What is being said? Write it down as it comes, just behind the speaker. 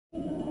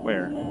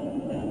Where?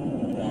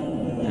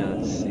 Now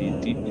let's see.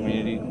 Deep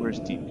community. Where's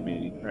deep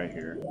community? Right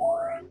here.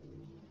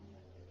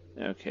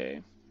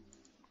 Okay.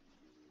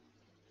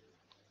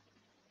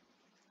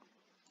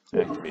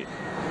 Activate.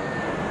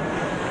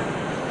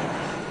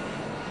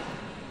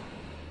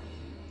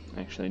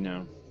 Actually,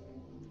 no.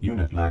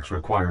 Unit lacks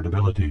required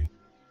ability.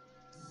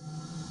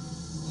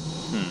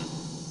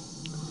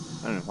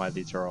 I don't know why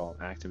these are all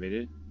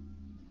activated.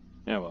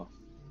 Yeah, well.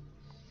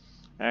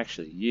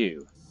 Actually,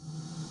 you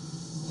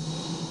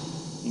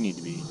need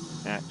to be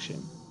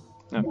action.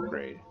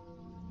 Upgrade.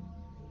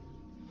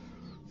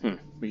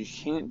 We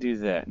can't do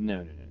that.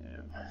 No.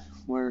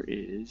 Where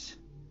is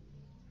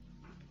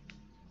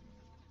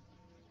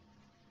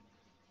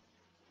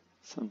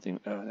something?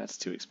 Oh, that's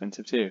too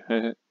expensive too.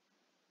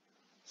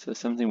 So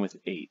something with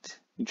 8.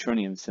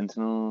 Neutronium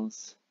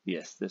Sentinels.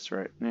 Yes, this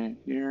right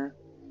here.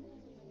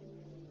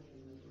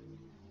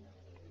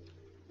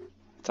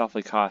 It's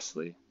awfully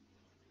costly.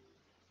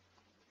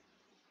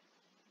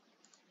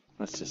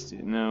 Let's just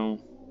do no.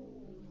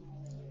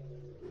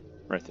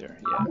 Right there,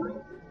 yeah.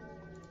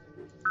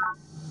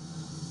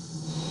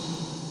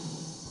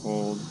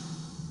 Hold.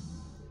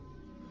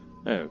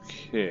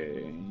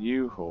 Okay,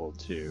 you hold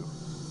too.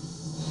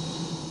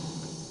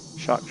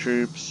 Shock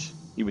troops,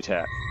 you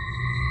attack.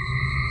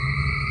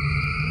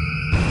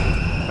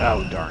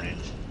 Oh, darn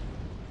it.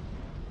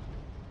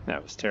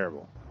 That was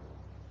terrible.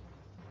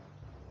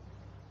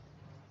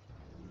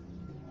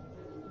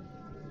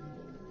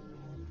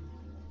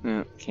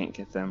 No, can't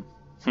get them.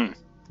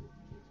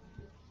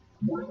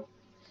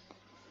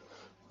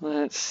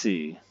 Let's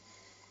see.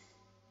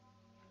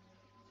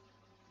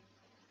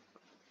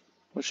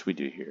 What should we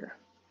do here?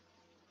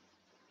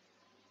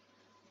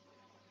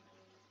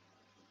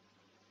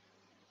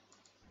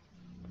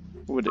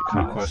 What would it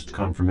cost? Request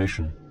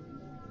confirmation.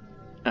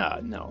 Ah,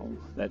 no,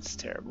 that's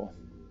terrible.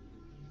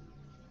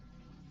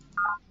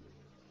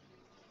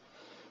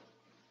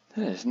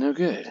 That is no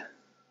good.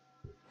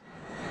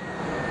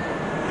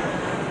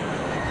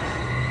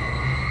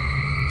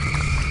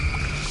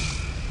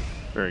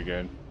 Very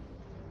good.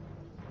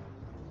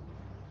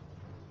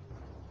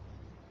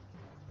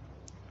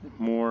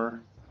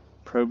 More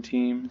probe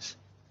teams.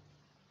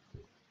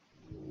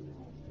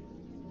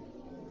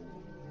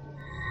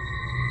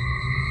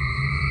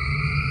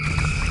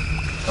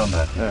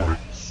 Combat report.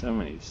 So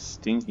many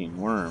stinking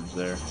worms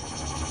there.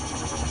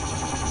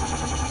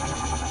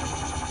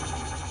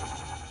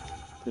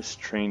 This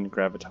trained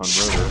graviton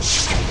rotor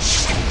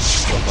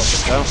will help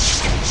us out.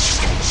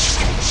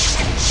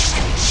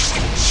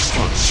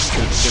 Come on,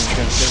 get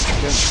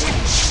him.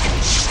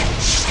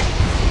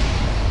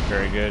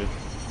 Very good.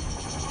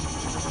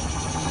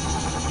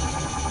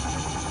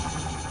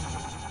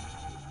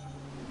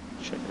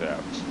 Check it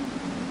out.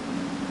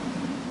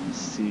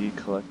 C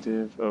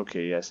collective.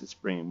 Okay, yes, it's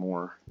bringing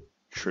more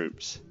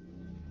troops.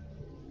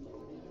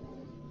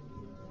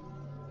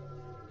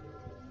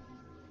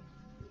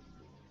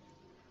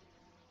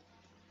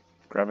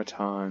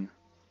 Graviton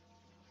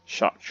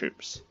shock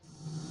troops,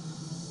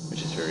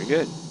 which is very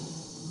good.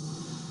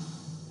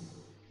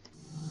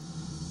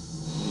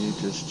 You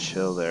just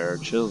chill there,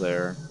 chill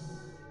there.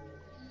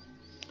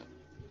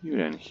 You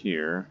down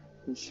here.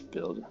 Let's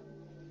build.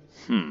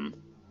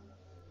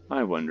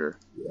 I wonder.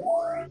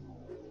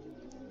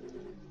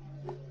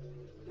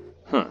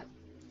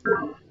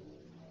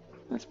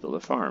 Let's build a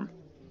farm.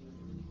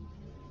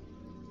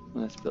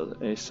 Let's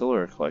build a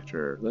solar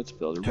collector. Let's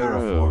build a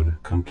road.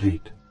 Terraform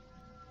complete.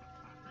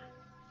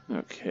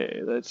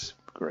 Okay, let's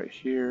go right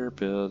here.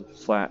 Build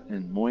flat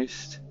and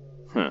moist.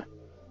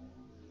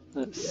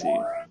 Let's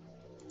see.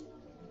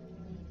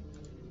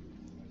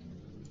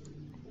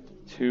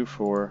 2,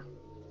 4.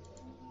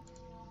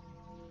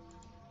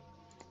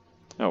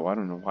 Oh, I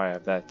don't know why I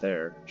have that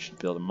there. Should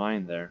build a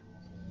mine there.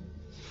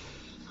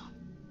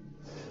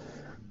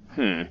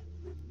 I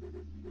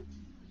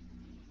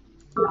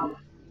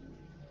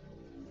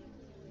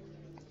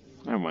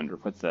wonder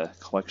what the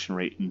collection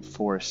rate in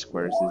forest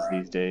squares is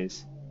these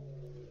days.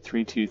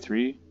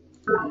 323?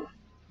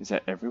 Is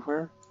that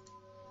everywhere?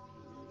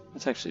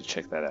 Let's actually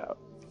check that out.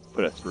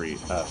 Put a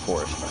forest on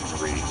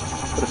 3.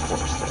 Put a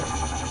forest there.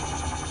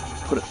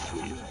 Put a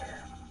 3 there.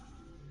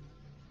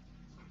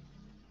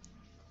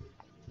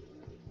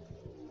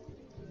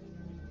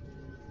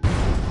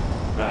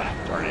 Ah,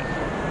 darn it.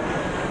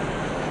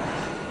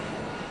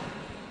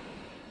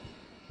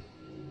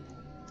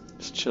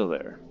 Just chill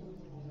there.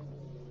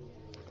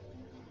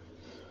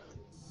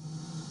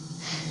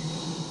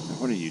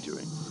 What are you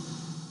doing?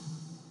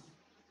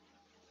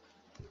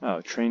 Oh,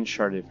 train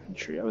shard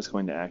infantry. I was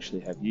going to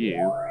actually have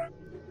you.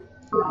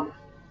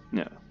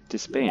 No,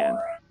 disband.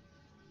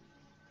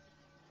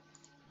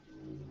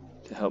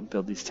 To help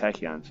build these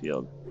tachyon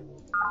field.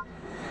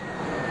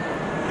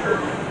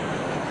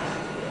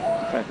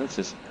 In fact, let's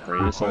just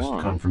hurry this along.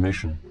 Request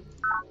confirmation.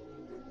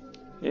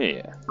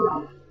 Yeah.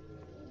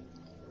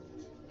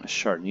 A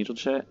shard needle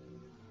jet.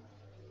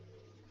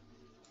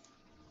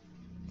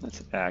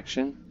 That's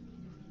action.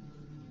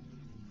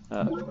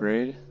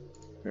 Upgrade.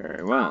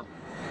 Very well.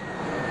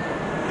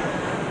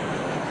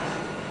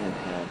 And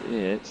have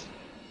it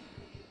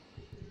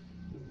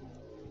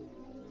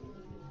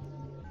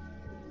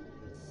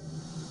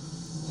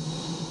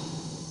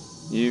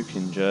You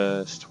can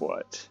just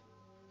what?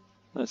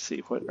 Let's see,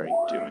 what are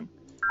you doing?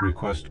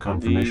 Request These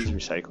confirmation.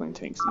 recycling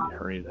tanks need to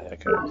hurry the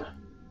heck up.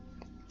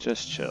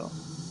 Just chill.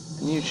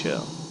 And you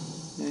chill.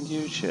 And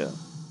you chill.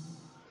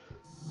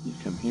 You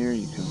come here,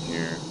 you come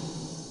here.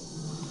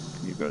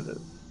 You go to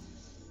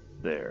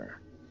there.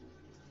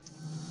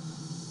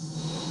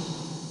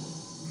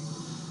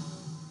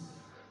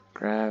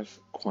 Grav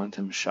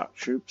quantum shock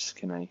troops.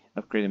 Can I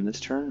upgrade them this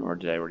turn, or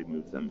did I already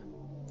move them?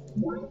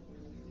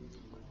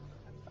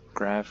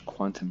 Grav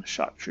quantum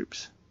shock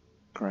troops.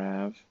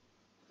 Grav.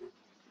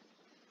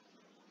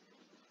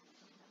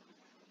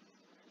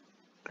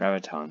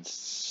 Graviton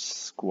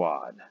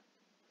squad.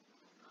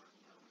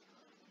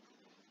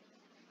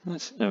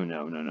 Let's, oh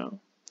no.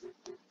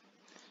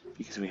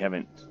 Because we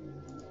haven't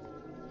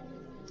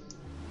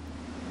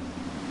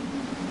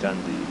done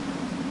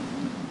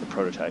the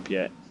prototype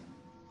yet.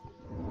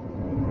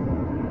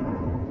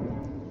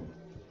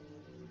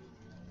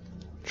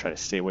 Try to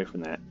stay away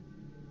from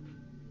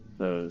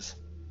those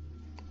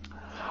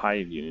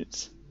Hive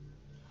units.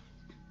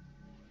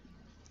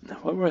 Now,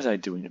 what was I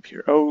doing up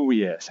here? Oh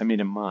yes, I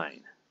made a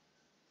mine.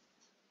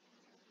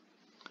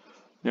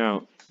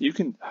 Now, you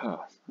can, I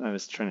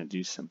was trying to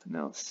do something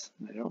else.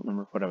 I don't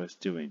remember what I was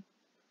doing.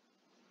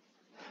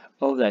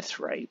 Oh, that's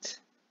right.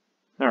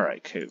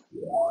 Alright, cool.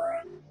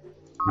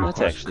 That's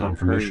Request actually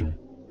confirmation.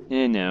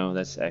 pretty, no,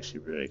 that's actually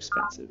really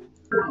expensive.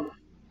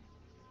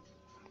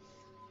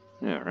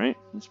 Alright,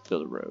 let's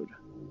build a road.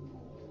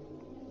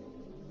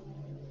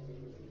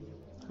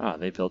 Ah,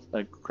 they built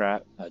a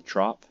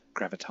drop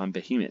graviton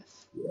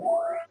behemoth.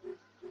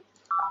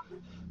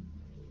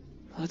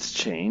 Let's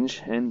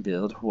change and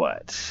build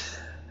what?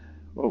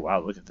 Oh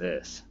wow, look at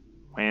this.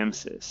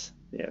 Whamsis.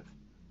 They have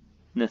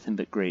nothing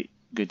but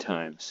good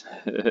times.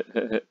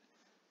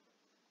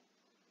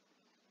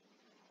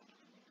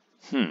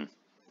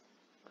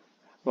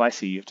 Well, I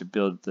see you have to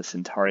build the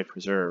Centauri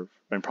Preserve,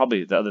 and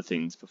probably the other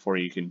things before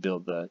you can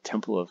build the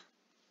Temple of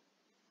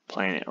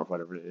Planet, or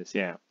whatever it is,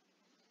 yeah.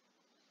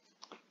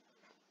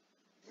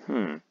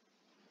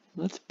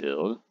 Let's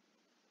build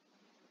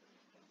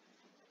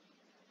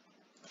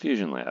a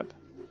fusion lab.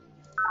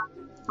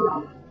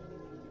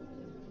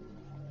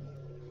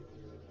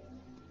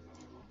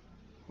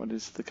 What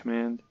is the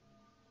command?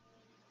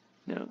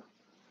 No.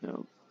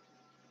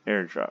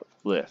 Airdrop,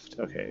 lift,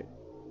 okay.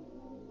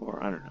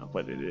 Or I don't know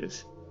what it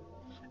is.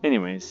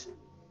 Anyways,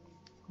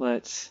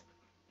 let's...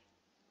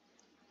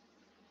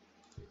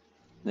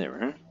 There we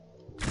are.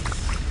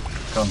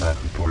 Combat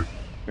report.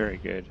 Very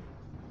good.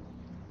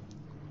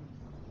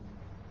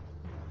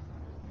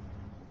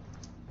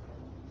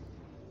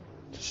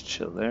 Just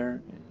chill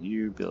there, and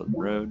you build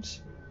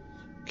roads.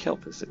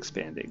 Kelp is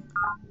expanding.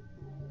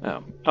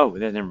 Oh,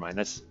 never mind.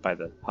 That's by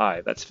the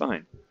Hive. That's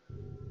fine.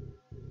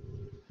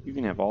 You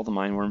can have all the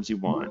mine worms you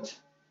want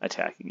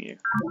attacking you.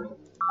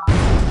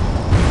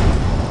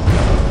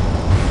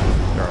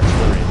 Their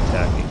artillery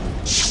attacking.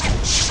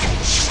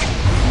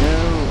 No,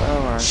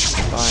 oh, our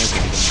spies are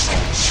getting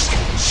attacked.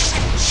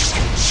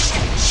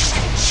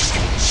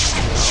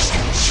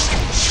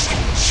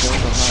 Kill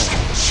the Hive.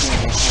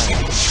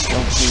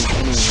 Don't leave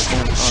any of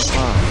them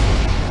online.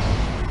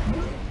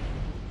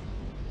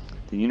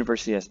 The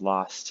university has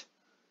lost.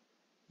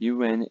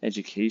 UN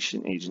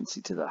Education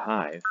Agency to the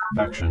Hive.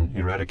 Faction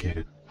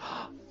eradicated.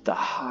 The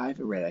Hive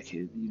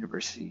eradicated the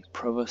university.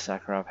 Provost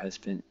Zhakarov has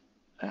been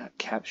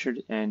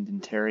captured and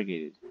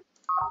interrogated.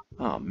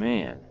 Oh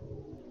man.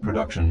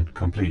 Production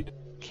complete.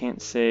 Can't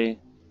say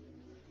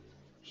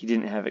he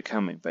didn't have it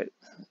coming, but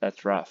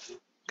that's rough.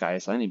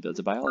 Gaia's Landing builds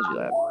a biology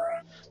lab.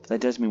 But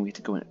that does mean we have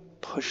to go and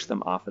push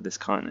them off of this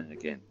continent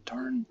again.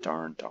 Darn.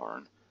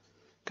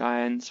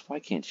 Gaians, why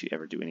can't you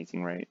ever do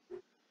anything right?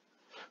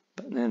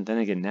 But then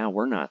again, now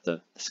we're not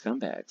the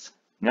scumbags.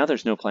 Now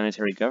there's no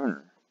planetary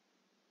governor.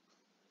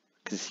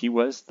 Because he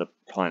was the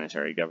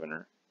planetary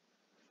governor.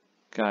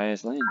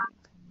 Gaia's Landing.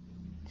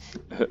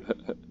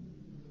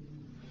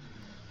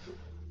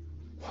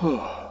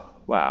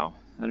 Wow,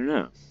 I don't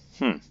know.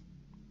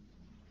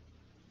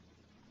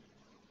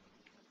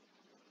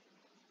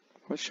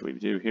 What should we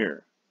do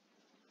here?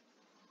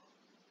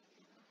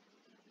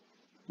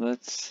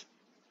 Let's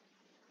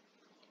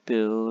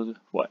build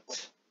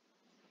what?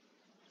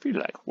 Feel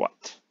like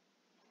what?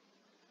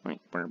 Like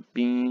we're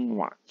being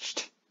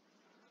watched.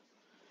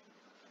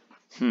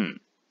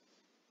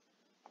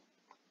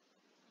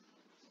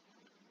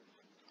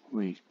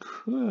 We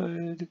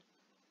could...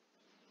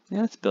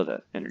 Yeah, let's build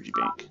an energy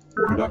bank.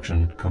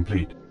 Production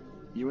complete.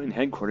 UN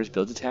headquarters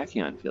builds a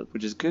tachyon field,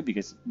 which is good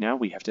because now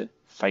we have to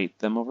fight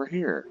them over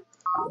here.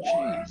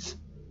 Jeez.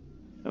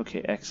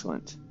 Okay,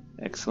 excellent.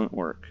 Excellent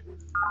work.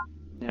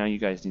 Now you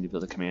guys need to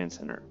build a command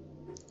center.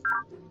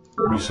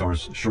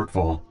 Resource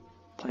shortfall.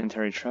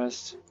 Planetary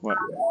trust?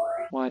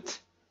 What?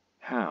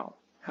 How?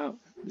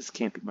 This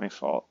can't be my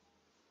fault.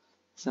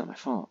 It's not my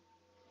fault.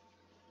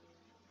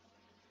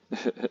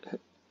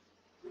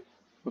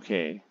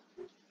 Okay.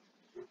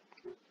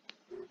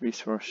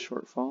 Resource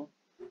shortfall.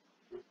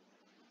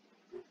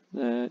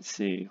 Let's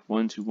see.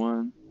 1 to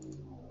 1.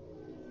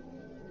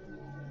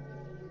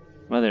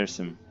 Well, there's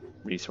some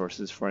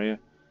resources for you.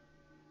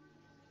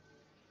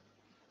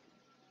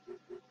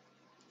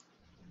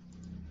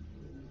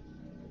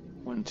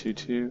 One, two,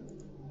 two.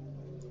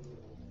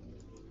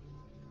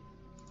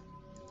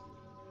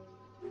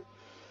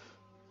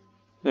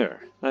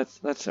 There,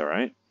 that's all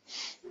right.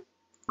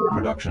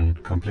 Production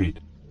complete.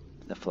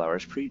 The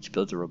Flowers Preach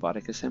builds a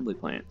robotic assembly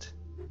plant.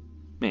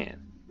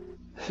 Man,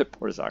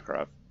 poor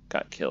Zhakarov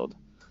got killed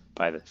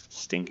by the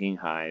stinking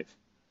Hive.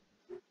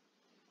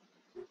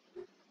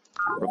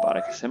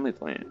 Robotic assembly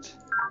plant.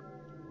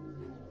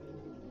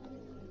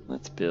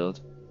 Let's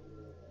build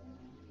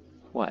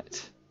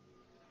what?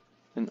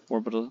 An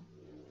orbital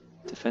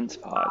defense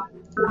pod.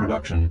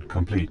 Production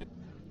complete.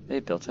 They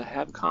built a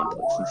hab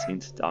complex in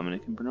Saints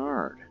Dominic and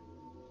Bernard.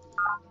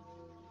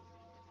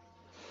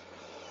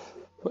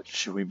 What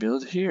should we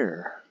build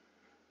here?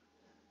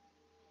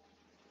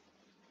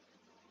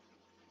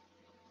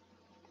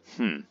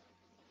 A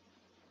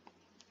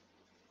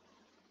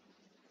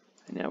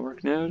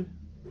network node?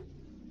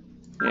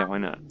 Yeah, why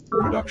not?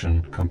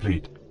 Production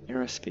complete.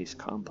 Aerospace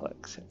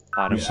complex.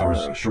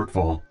 Resource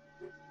shortfall.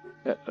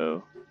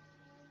 Uh-oh.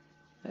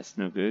 That's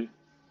no good.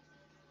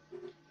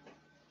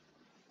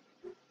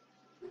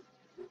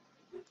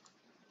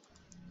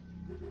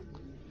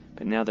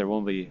 But now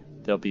there'll be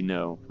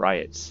no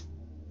riots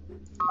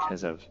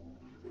because of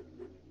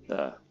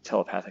the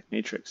telepathic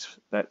matrix.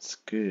 That's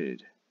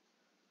good.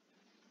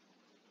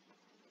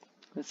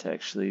 Let's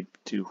actually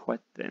do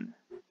what then?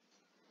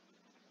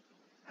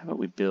 How about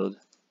we build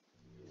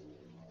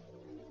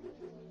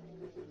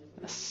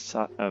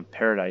a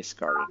paradise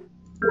garden?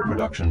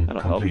 Production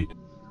That'll complete.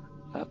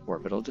 Help.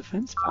 Orbital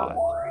defense pod.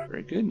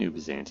 Very good, New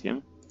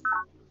Byzantium.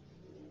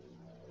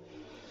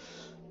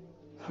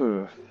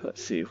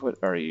 Let's see, what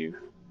are you?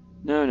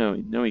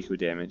 No eco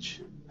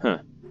damage. Huh.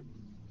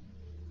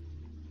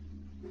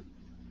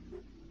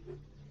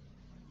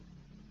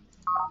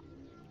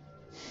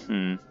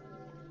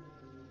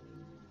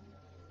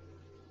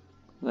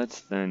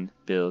 Let's then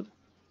build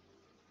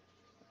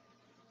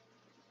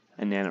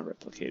a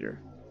nanoreplicator.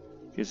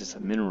 Gives us a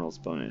minerals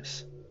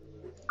bonus.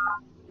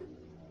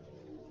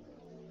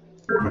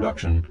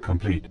 Production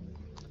complete.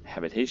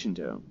 Habitation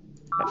dome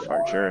at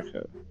Far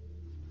Jericho.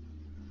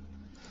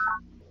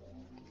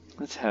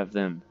 Let's have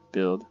them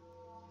build.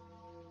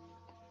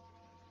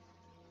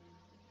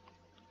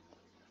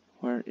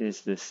 Where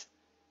is this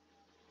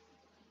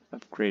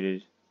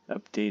updated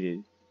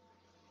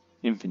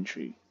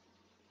infantry?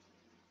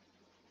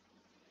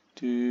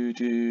 We'll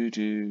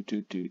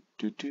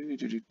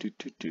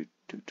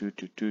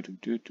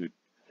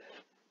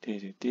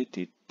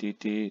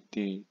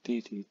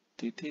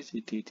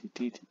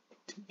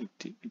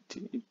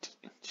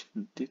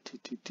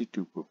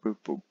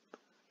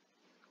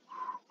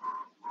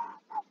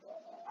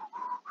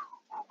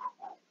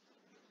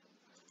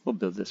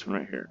build this one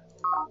right here.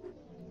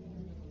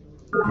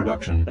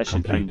 Production that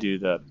should complete. undo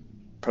the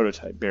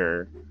prototype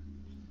bearer.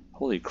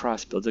 Holy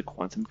Cross builds a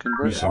quantum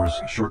converter.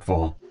 Resource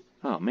shortfall.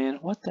 Oh man,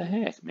 what the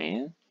heck,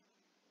 man?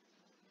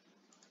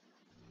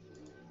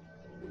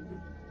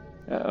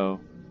 Uh-oh.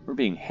 We're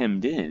being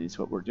hemmed in is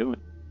what we're doing.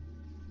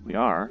 We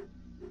are.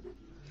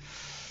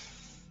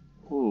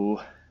 Ooh.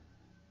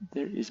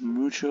 There is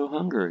mucho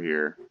hunger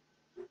here.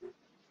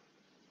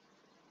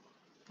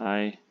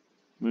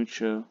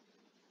 Mucho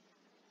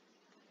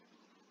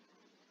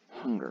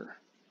hunger.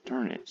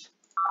 Darn it.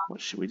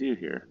 What should we do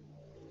here?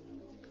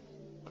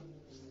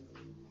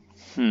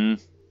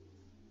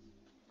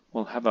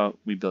 Well, how about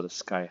we build a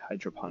sky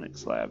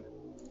hydroponics lab?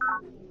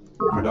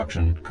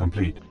 Production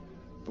complete.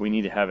 We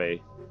need to have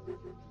a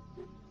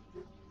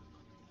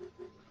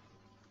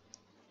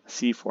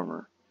sea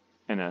former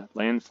and a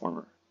land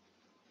former.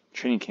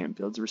 Training camp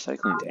builds a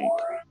recycling tank.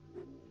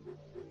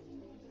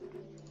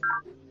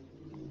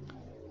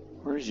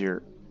 Where's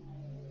your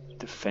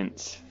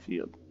defense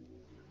field?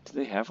 Do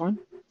they have one?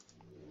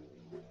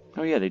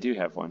 Oh yeah, they do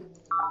have one.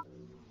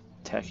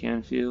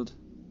 Tachyon field.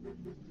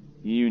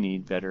 You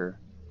need better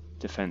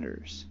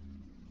defenders.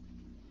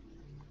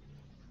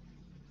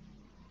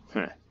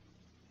 Huh.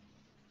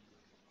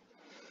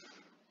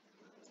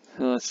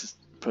 Well, let's just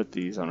put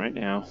these on right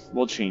now.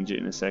 We'll change it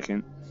in a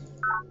second.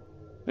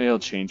 They'll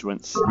change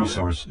once.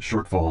 Resource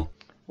shortfall.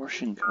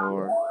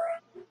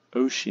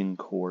 Ocean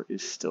core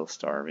is still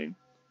starving.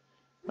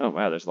 Oh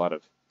wow, there's a lot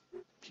of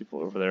people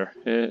over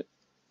there.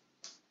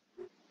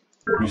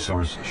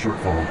 Resource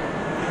shortfall.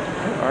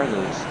 What are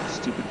those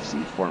stupid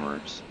sea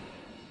formers?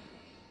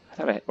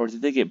 Or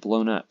did they get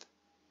blown up?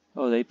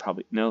 Oh, they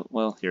probably, no,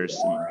 well, here's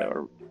some that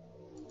were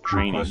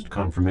training. Request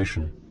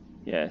confirmation.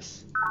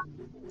 Yes.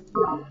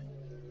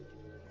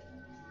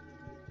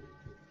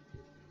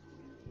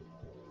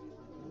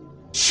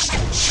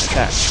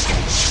 Attack.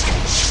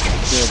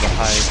 Kill the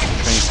Hive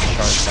trained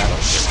Shard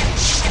battleship.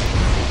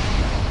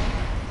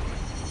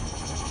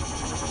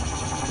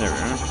 There we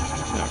are.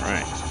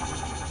 Alright.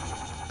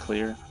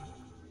 Clear.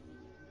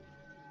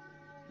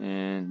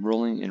 And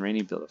rolling and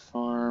rainy build a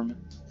farm.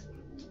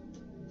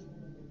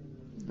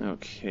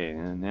 Okay,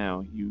 and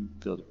now you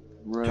build a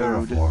road.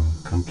 Terraform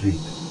complete.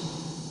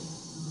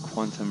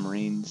 quantum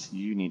marines,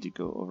 you need to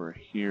go over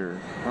here.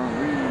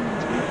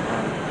 Marines, we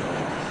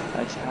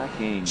are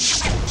attacking.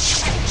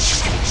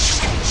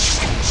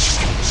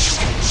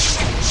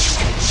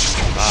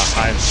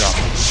 Hive drop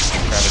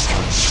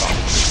graviton shock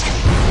troops.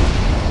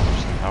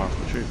 Some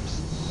powerful troops.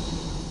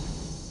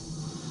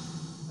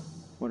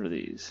 What are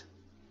these?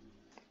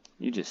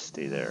 You just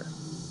stay there.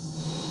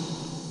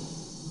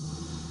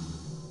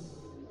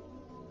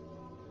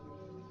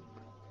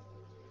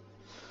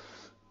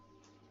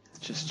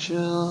 Just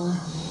chill.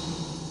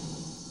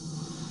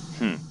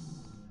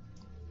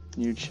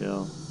 You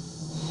chill.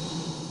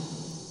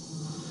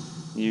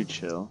 You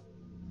chill.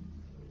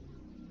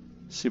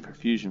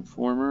 Superfusion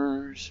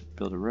formers.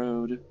 Build a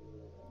road.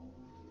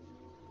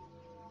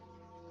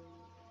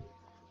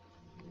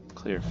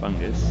 Clear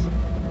fungus.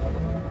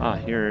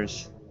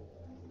 Here's...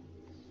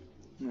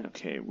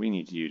 Okay, we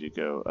need you to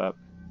go up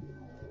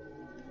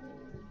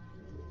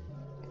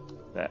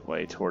that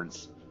way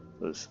towards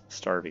those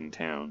starving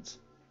towns.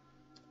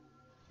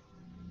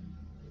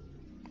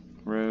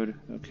 Road,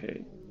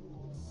 okay.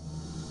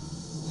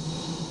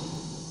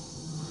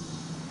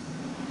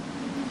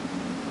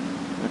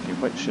 Okay,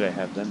 what should I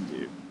have them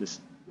do? This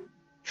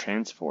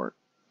transport.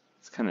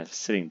 It's kind of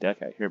sitting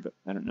duck out here, but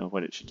I don't know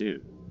what it should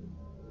do.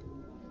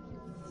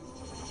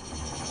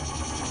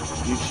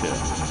 You chill.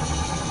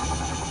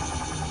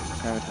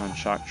 Graviton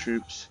shock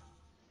troops.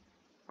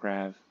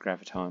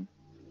 Graviton.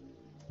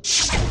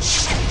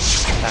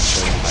 Attack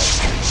those Hive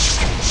troops.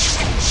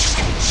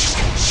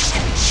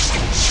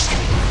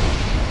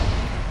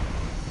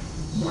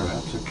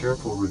 Perhaps a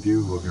careful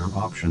review of your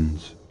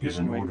options is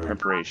in Make order.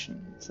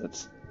 preparations.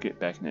 Let's get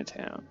back into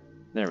town.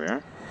 There we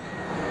are.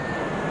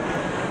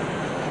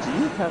 Do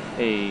you have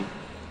a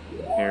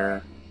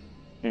hair?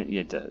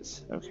 Yeah, it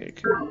does. Okay,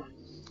 cool.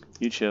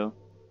 You chill.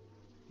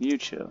 You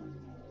chill.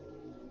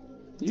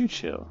 You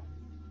chill.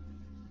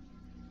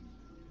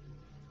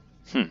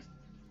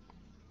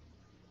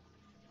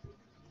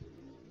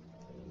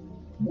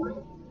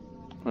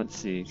 Let's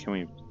see, can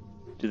we...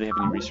 Do they have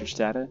any research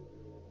data?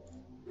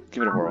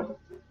 Give it a whirl.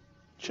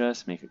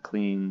 Just make a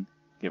clean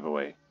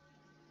giveaway.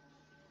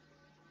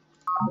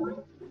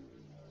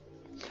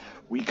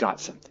 We got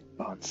something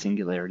on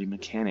Singularity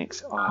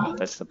Mechanics.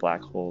 That's the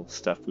black hole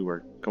stuff we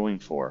were going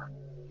for.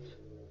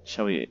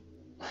 Shall we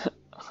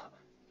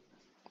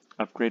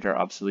upgrade our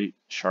obsolete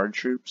shard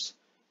troops?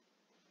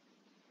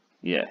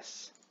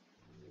 Yes.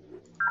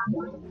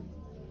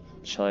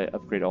 Shall I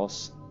upgrade all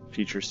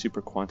future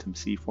super quantum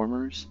C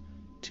formers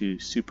to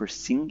super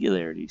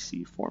singularity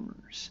C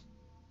formers?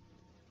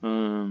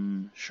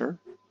 Sure.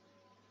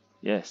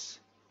 Yes.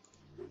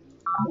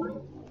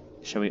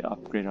 Shall we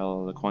upgrade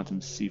all the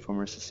quantum C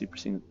formers to super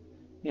singular?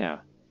 Yeah.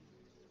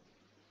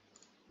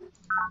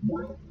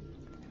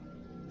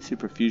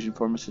 Super fusion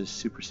formers to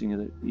super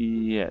singular?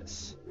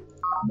 Yes.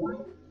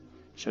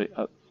 Shall we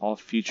up all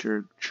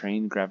future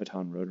trained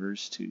graviton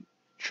rotors to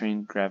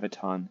trained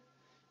graviton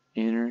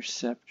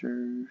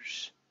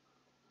interceptors?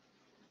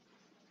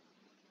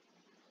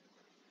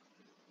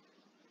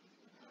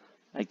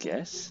 I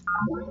guess.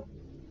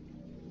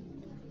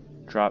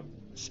 Drop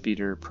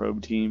speeder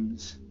probe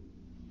teams.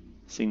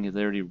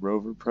 Singularity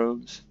rover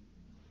probes.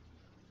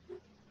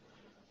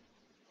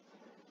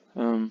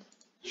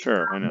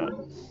 Sure, why not?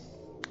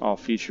 All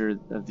feature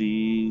of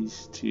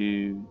these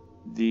to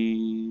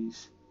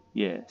these.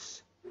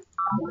 Yes.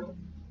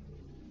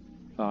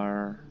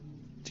 Are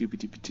to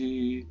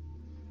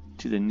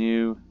the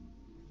new.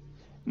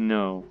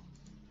 No.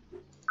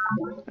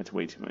 That's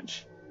way too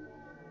much.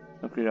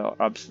 Upgrade all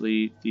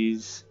obsolete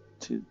these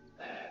to...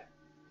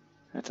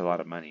 That's a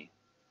lot of money.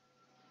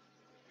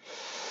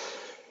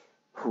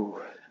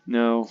 Whew.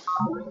 No.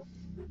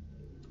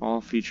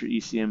 All feature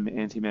ECM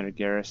antimatter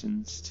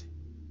garrisons.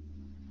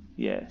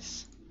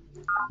 Yes.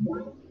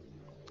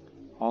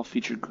 All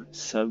feature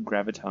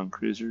sub-graviton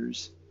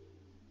cruisers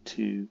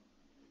to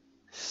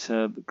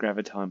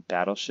sub-graviton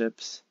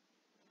battleships.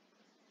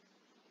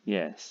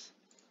 Yes.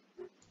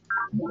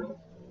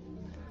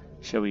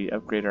 Shall we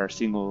upgrade our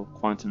single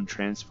quantum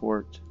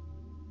transport?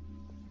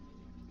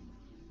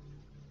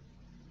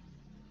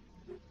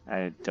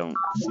 I don't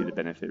see the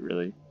benefit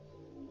really.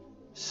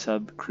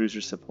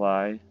 Sub-cruiser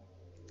supply.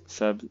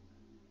 Sub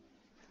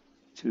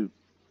to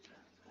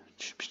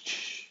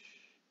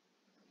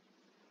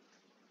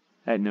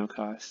at no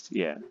cost,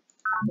 yeah.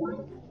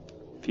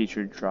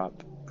 Featured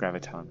drop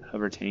graviton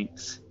hover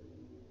tanks.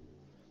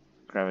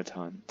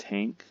 Graviton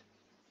tank.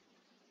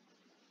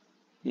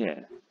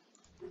 Yeah.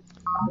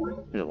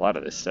 There's a lot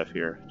of this stuff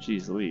here.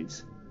 Jeez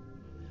Louise.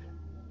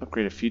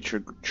 Upgrade a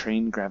future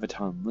trained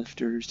graviton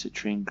lifters to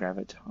trained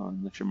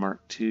graviton lifter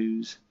Mark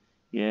IIs.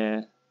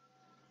 Yeah.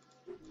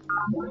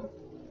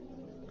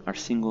 Our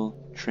single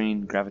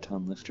trained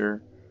graviton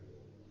lifter.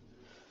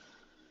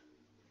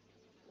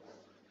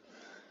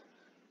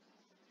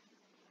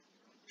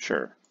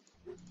 Sure.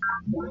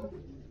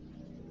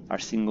 Our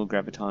single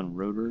graviton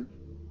rotor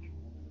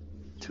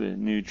to a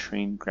new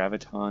trained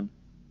graviton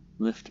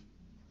lift.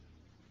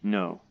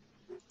 No.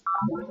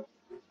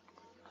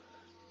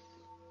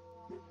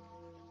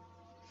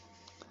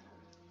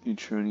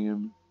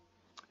 Neutronium.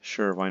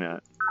 Sure, why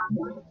not?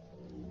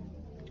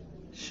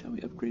 Shall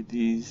we upgrade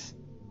these?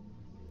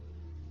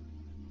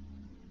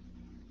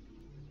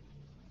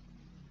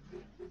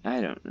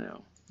 I don't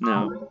know.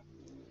 No.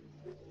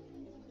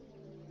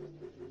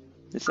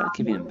 It's not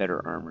giving him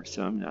better armor,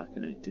 so I'm not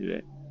going to do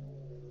it.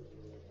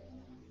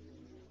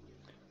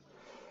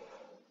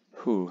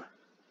 Whew.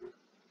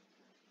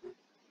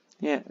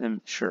 Yeah,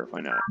 sure,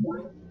 why not?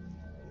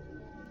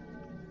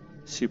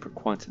 Super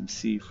Quantum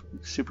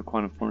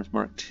Forms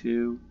Mark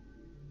II.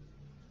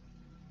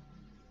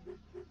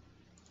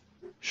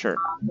 Sure.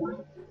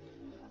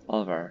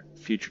 All of our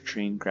future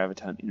trained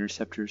graviton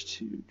interceptors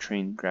to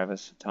train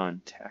graviton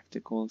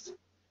tacticals.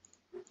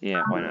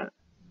 Yeah, why not?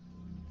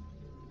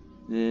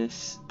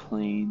 This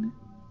plane.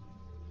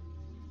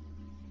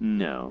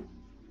 No.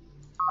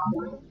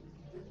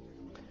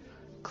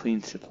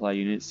 Clean supply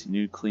units,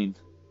 new clean.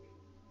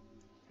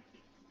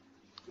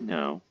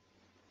 No.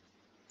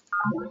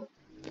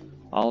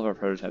 All of our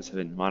prototypes have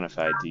been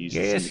modified to use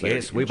the Singularity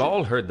Yes, we've engine.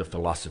 all heard the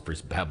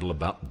philosophers babble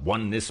about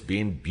oneness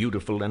being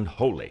beautiful and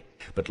holy.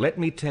 But let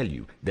me tell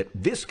you that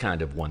this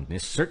kind of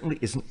oneness certainly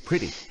isn't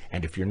pretty,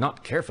 and if you're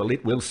not careful,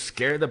 it will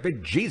scare the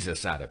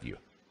bejesus out of you.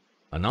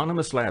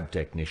 Anonymous lab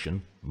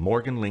technician,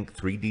 Morgan Link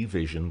 3D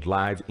Vision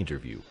live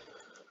interview.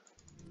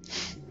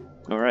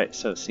 Alright,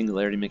 so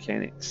Singularity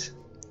Mechanics.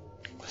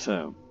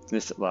 So,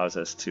 this allows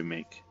us to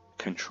make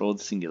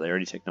controlled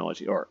singularity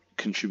technology, or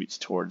contributes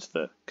towards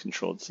the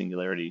controlled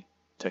singularity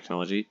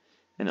technology,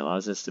 and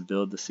allows us to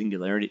build the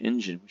Singularity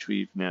engine, which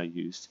we've now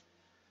used.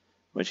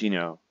 Which,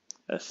 a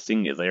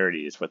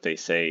singularity is what they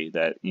say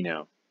that,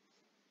 the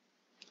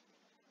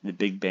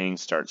Big Bang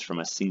starts from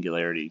a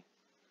singularity,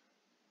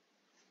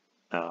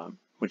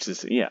 which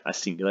is, a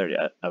singularity,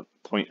 a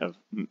point of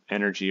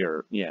energy,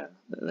 or,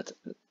 that's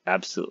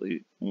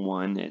absolutely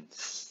one and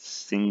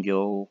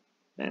single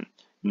and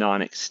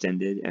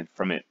non-extended, and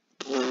from it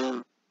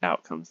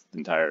out comes the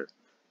entire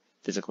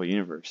physical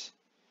universe.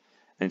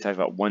 And talk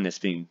about oneness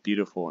being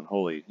beautiful and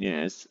holy.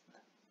 It's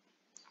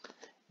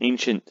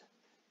ancient.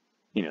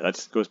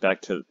 That goes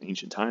back to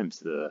ancient times.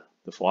 The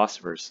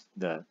philosophers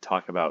that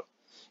talk about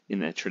in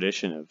the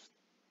tradition of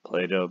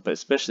Plato, but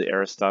especially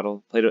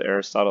Aristotle,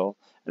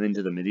 and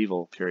into the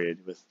medieval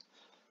period with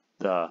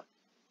the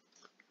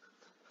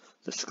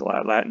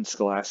Latin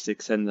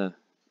scholastics and the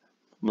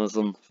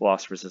Muslim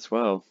philosophers as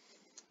well.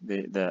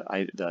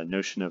 The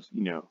notion of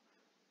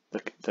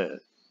the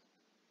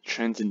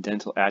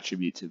transcendental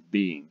attributes of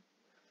being.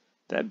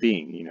 That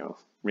being,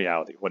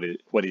 reality, what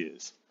it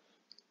is.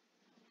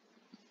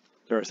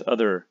 There are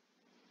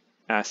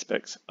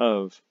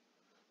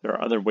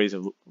other ways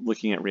of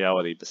looking at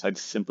reality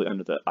besides simply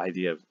under the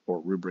idea of, or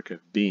rubric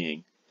of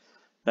being,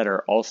 that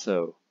are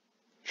also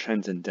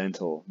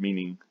transcendental,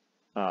 meaning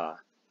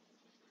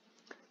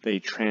they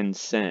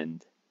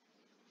transcend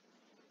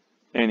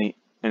any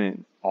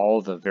and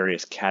all the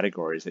various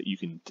categories that you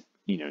can,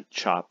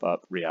 chop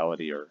up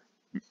reality or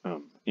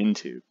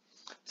into.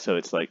 So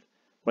it's like,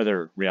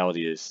 whether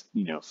reality is,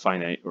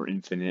 finite or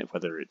infinite,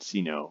 whether it's,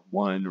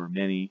 one or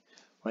many,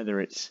 whether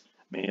it's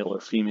male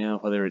or female,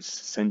 whether it's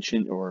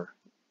sentient or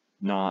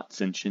not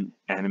sentient,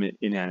 animate,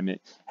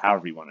 inanimate,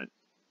 however you want to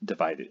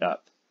divide it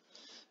up.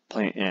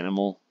 Plant,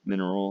 animal,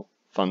 mineral,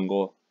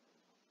 fungal,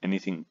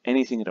 anything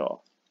at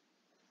all.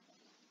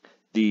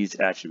 These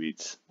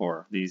attributes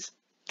or these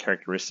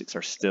characteristics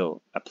are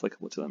still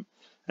applicable to them.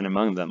 And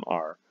among them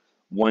are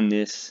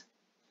oneness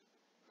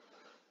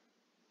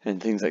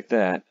and things like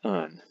that.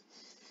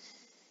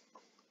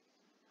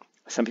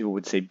 Some people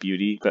would say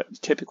beauty, but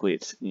typically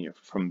it's,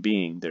 from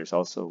being, there's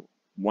also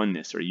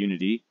oneness or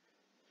unity,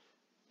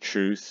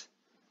 truth,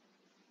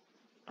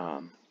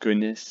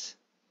 goodness,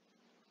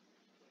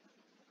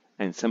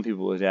 and some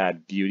people would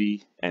add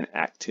beauty and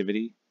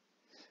activity.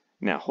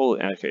 Now,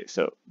 okay,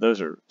 so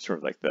those are sort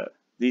of like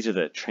these are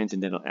the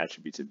transcendental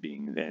attributes of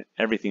being, that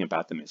everything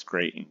about them is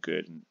great and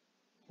good and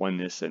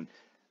oneness, and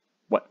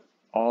what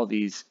all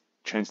these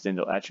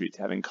transcendental attributes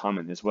have in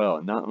common as well.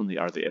 And not only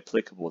are they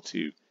applicable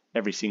to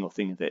every single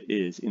thing that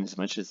is, in as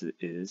much as it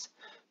is,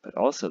 but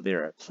also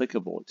they're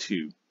applicable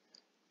to,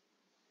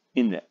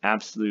 in the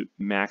absolute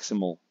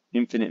maximal,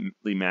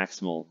 infinitely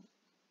maximal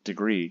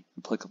degree,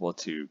 applicable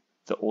to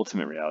the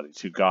ultimate reality,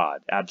 to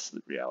God,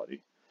 absolute reality.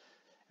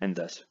 And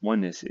thus,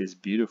 oneness is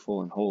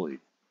beautiful and holy.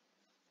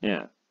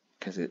 Yeah,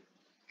 because it,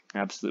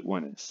 absolute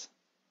oneness.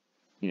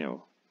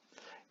 You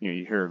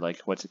hear,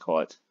 like, what's it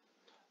called?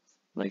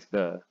 Like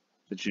the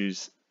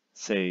Jews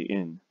say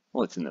in,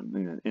 well, it's in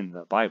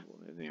the Bible.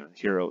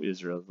 Hear, O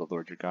Israel, the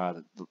Lord your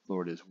God, the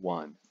Lord is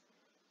one.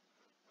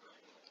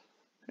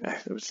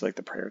 It was like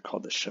the prayer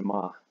called the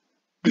Shema.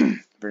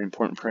 Very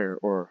important prayer.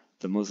 Or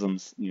the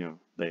Muslims,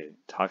 they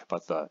talk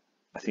about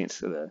I think it's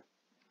the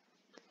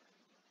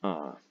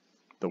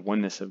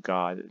oneness of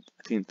God.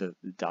 I think the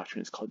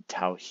doctrine is called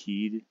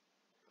Tawheed,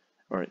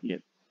 or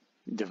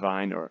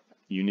divine or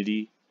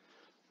unity,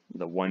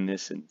 the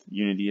oneness and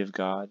unity of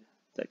God,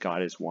 that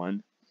God is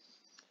one.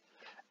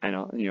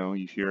 And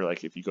you hear,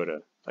 like, if you go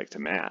to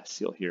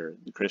Mass, you'll hear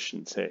the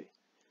Christians say,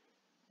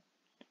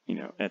 you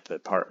know, at the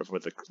part of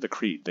what the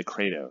creed, the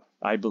credo.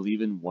 I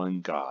believe in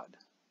one God,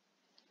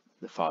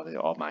 the Father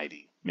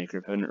Almighty, maker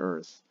of heaven and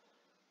earth,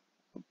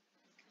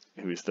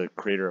 who is the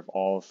creator of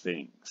all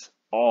things,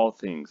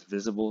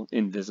 visible,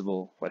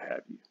 invisible, what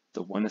have you,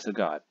 the oneness of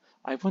God.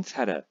 I once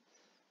had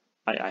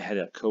I had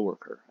a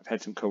coworker. I've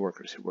had some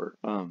coworkers who were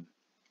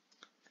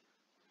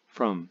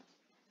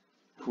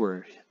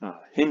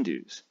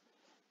Hindus,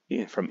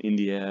 from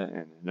India,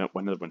 and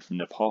one other one from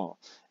Nepal,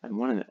 and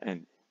one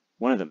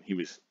of them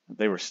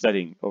they were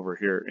studying over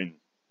here in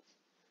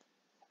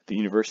the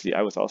university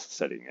I was also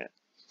studying at,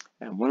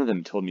 and one of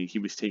them told me he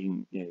was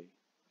taking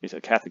it's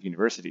a Catholic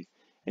university,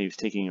 and he was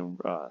taking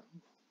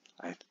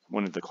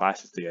one of the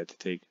classes they had to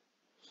take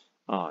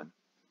on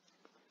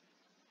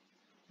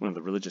one of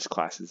the religious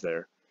classes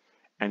there,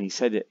 and he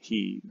said that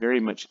he very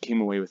much came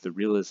away with the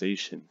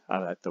realization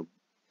that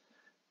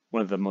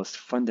one of the most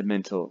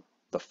fundamental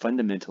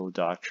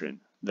doctrine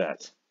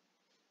that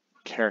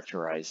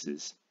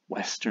characterizes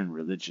Western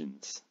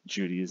religions,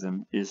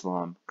 Judaism,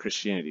 Islam,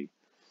 Christianity,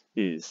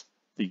 is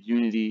the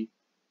unity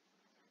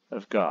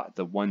of God,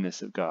 the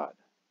oneness of God,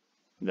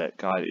 that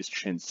God is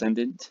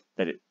transcendent,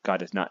 that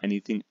God is not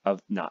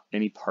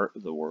any part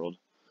of the world,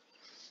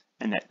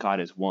 and that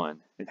God is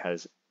one. It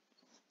has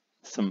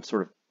some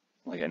sort of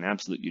like an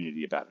absolute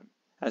unity about him,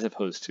 as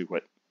opposed to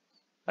what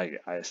I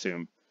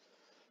assume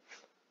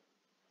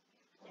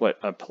what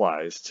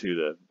applies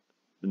to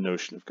the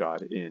notion of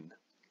God in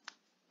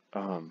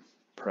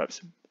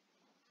perhaps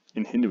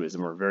in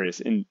Hinduism or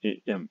various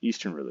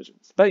Eastern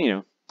religions. But you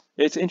know,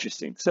 it's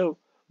interesting. So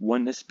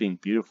oneness being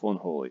beautiful and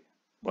holy.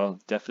 Well,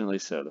 definitely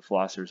so. The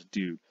philosophers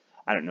do.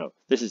 I don't know.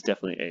 This is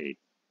definitely a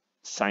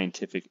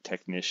scientific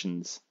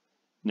technician's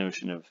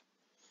notion of,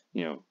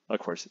 you know, of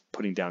course,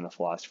 putting down the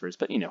philosophers.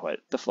 But you know what?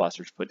 The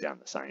philosophers put down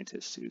the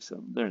scientists too,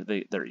 so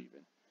they're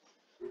even.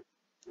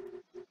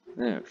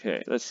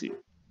 Okay, let's see.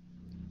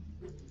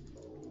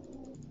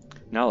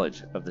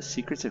 Knowledge of the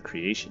secrets of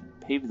creation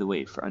paved the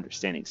way for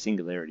understanding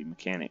singularity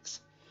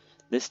mechanics.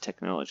 This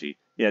technology,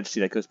 yeah, see,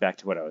 that goes back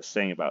to what I was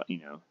saying about, you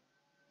know,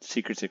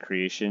 secrets of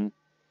creation.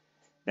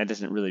 That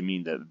doesn't really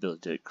mean the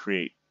ability to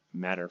create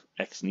matter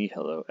ex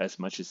nihilo as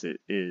much as it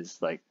is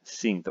like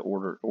seeing the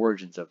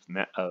origins of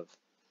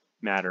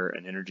matter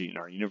and energy in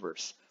our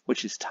universe,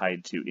 which is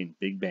tied to, in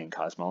Big Bang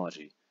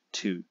cosmology,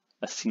 to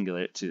a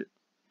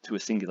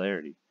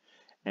singularity.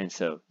 And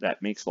so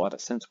that makes a lot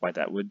of sense why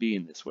that would be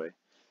in this way.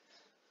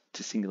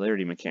 To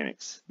singularity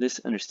mechanics.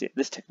 This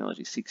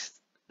technology seeks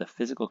the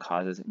physical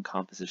causes and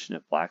composition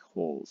of black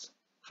holes,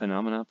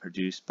 phenomena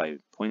produced by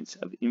points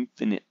of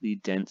infinitely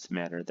dense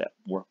matter that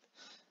warp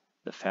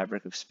the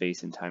fabric of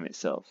space and time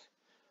itself.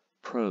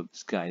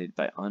 Probes guided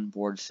by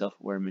onboard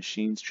self-aware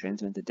machines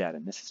transmit the data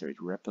necessary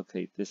to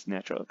replicate this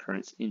natural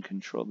occurrence in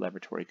controlled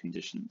laboratory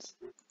conditions.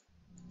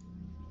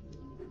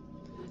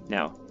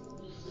 Now,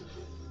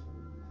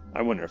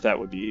 I wonder if that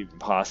would be even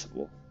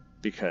possible,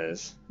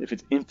 because if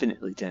it's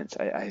infinitely dense,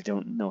 I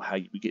don't know how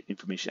you would get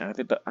information out of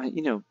it. But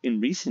you know,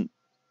 in recent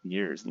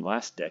years, in the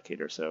last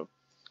decade or so,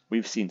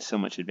 we've seen so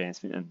much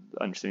advancement in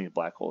understanding of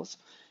black holes.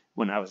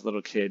 When I was a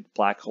little kid,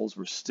 black holes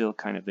were still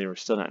they were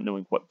still not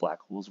knowing what black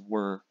holes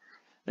were.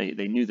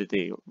 They knew that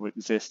they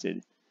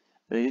existed,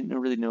 but they didn't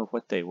really know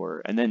what they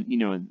were. And then, you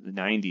know, in the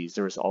 90s,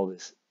 there was all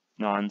this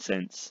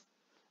nonsense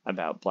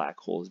about black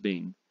holes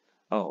being,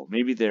 oh,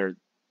 maybe they're,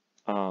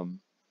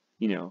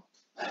 you know,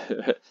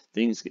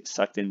 things get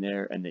sucked in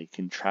there and they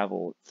can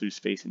travel through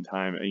space and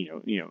time,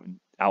 you know,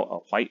 out a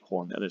white hole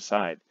on the other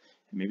side.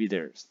 And maybe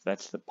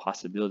that's the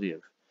possibility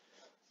of,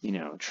 you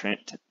know,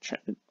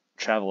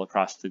 travel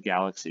across the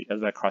galaxy,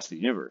 across the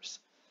universe.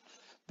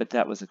 But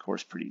that was, of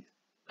course, pretty,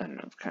 I don't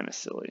know, kind of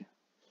silly.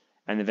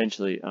 And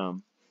eventually,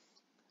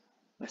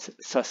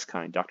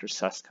 Susskind, Dr.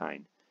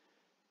 Susskind,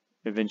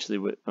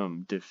 eventually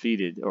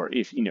defeated, or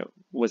if, you know,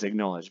 was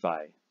acknowledged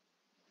by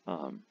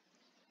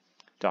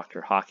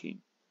Dr. Hawking,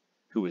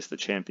 who was the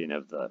champion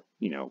of the,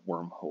 you know,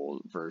 wormhole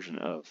version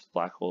of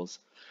black holes.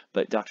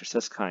 But Dr.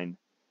 Susskind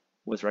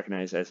was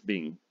recognized as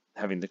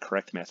having the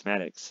correct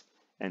mathematics,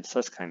 and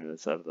Susskind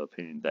is of the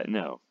opinion that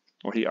no,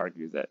 or he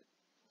argued that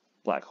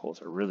black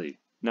holes are really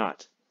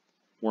not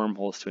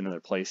wormholes to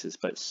another places,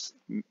 but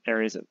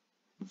areas of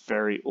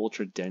very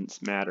ultra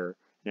dense matter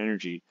and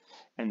energy,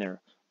 and they're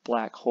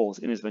black holes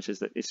in as much as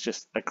that it's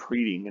just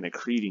accreting and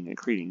accreting and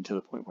accreting to the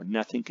point where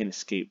nothing can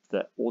escape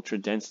the ultra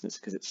denseness,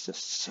 because it's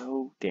just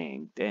so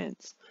dang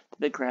dense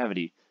that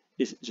gravity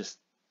is just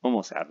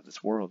almost out of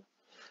this world.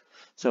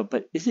 So,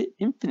 but is it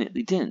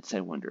infinitely dense,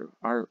 I wonder?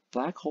 Are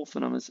black hole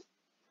phenomena,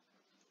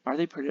 are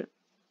they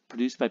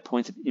produced by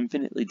points of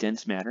infinitely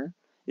dense matter?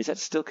 Is that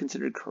still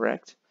considered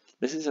correct?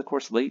 This is, of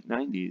course, late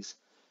 90s,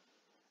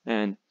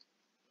 and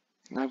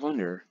I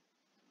wonder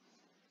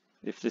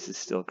if this is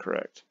still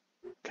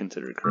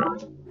considered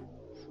correct.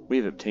 We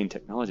have obtained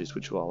technologies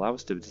which will allow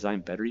us to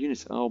design better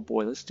units. Oh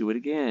boy, let's do it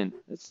again.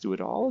 Let's do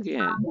it all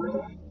again.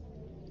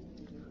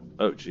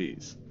 Oh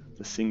geez,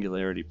 the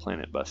Singularity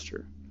Planet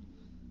Buster.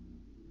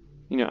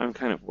 You know, I'm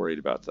kind of worried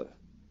about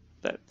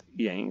that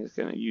Yang is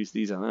going to use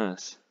these on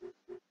us.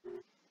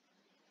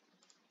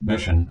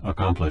 Mission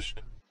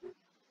accomplished.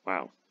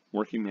 Wow.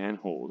 Working man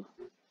hold.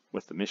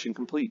 With the mission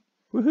complete.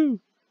 Woohoo!